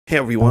Hey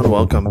everyone,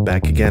 welcome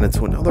back again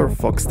to another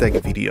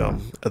Foxtecc video.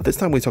 This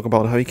time we talk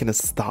about how you can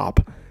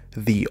stop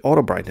the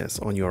auto brightness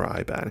on your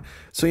iPad.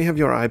 So you have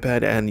your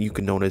iPad and you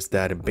can notice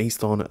that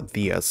based on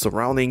the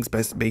surroundings,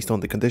 based on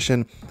the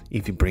condition,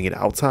 if you bring it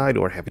outside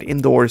or have it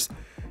indoors,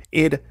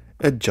 it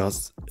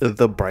adjusts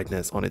the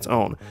brightness on its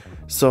own.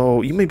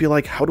 So you may be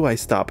like, how do I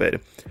stop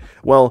it?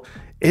 Well,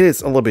 it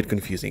is a little bit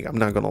confusing, I'm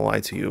not gonna lie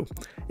to you.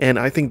 And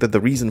I think that the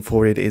reason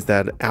for it is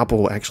that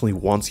Apple actually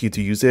wants you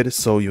to use it,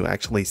 so you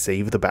actually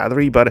save the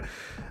battery. But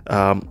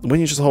when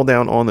you just hold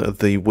down on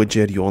the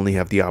widget, you only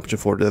have the option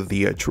for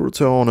the true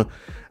tone,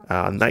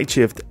 night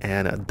shift,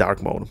 and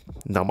dark mode.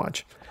 Not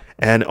much.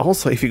 And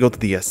also, if you go to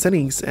the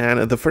settings,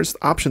 and the first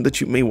option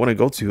that you may want to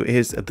go to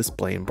is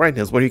display and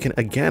brightness, where you can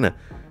again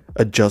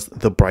adjust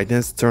the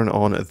brightness, turn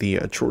on the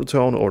true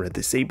tone or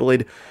disable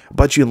it,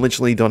 but you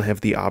literally don't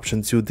have the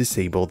option to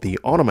disable the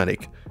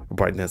automatic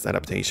brightness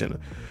adaptation.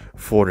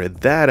 For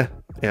that,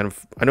 and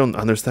I don't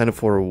understand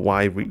for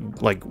why,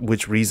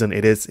 which reason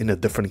it is in a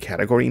different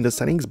category in the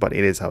settings, but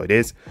it is how it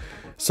is.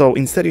 So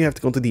instead you have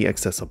to go to the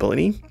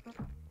accessibility,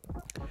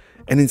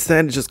 and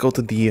instead just go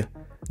to the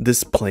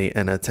display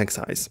and text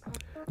size.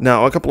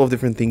 Now, a couple of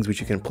different things which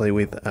you can play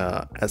with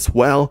as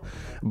well,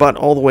 but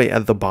all the way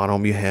at the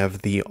bottom you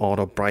have the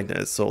auto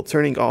brightness. So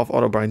turning off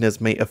auto brightness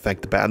may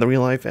affect battery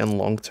life and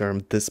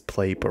long-term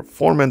display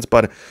performance,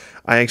 but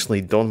I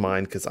actually don't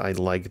mind because I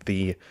like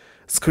the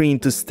screen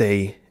to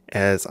stay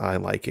as I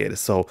like it.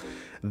 So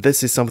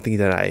this is something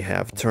that I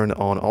have turned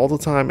on all the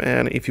time,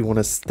 and if you want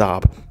to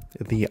stop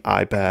the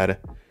iPad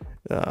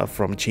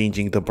from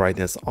changing the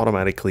brightness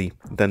automatically,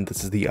 then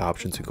this is the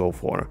option to go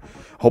for.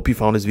 Hope you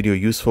found this video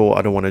useful.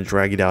 I don't want to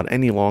drag it out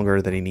any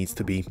longer than it needs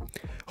to be.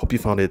 Hope you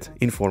found it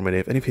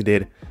informative, and if you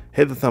did,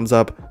 hit the thumbs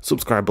up,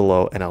 subscribe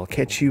below, and I'll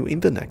catch you in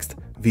the next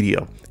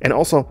video. And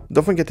also,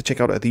 don't forget to check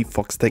out the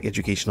Foxtecc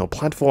educational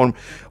platform,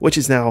 which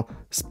is now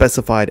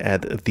specified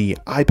at the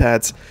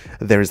iPads.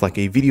 There is like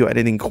a video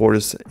editing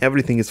course.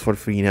 Everything is for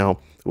free now.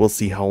 We'll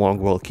see how long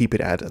we'll keep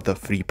it at the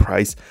free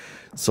price.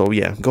 So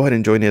yeah, go ahead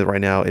and join it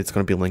right now. It's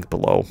going to be linked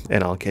below,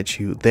 and I'll catch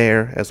you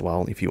there as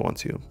well if you want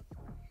to.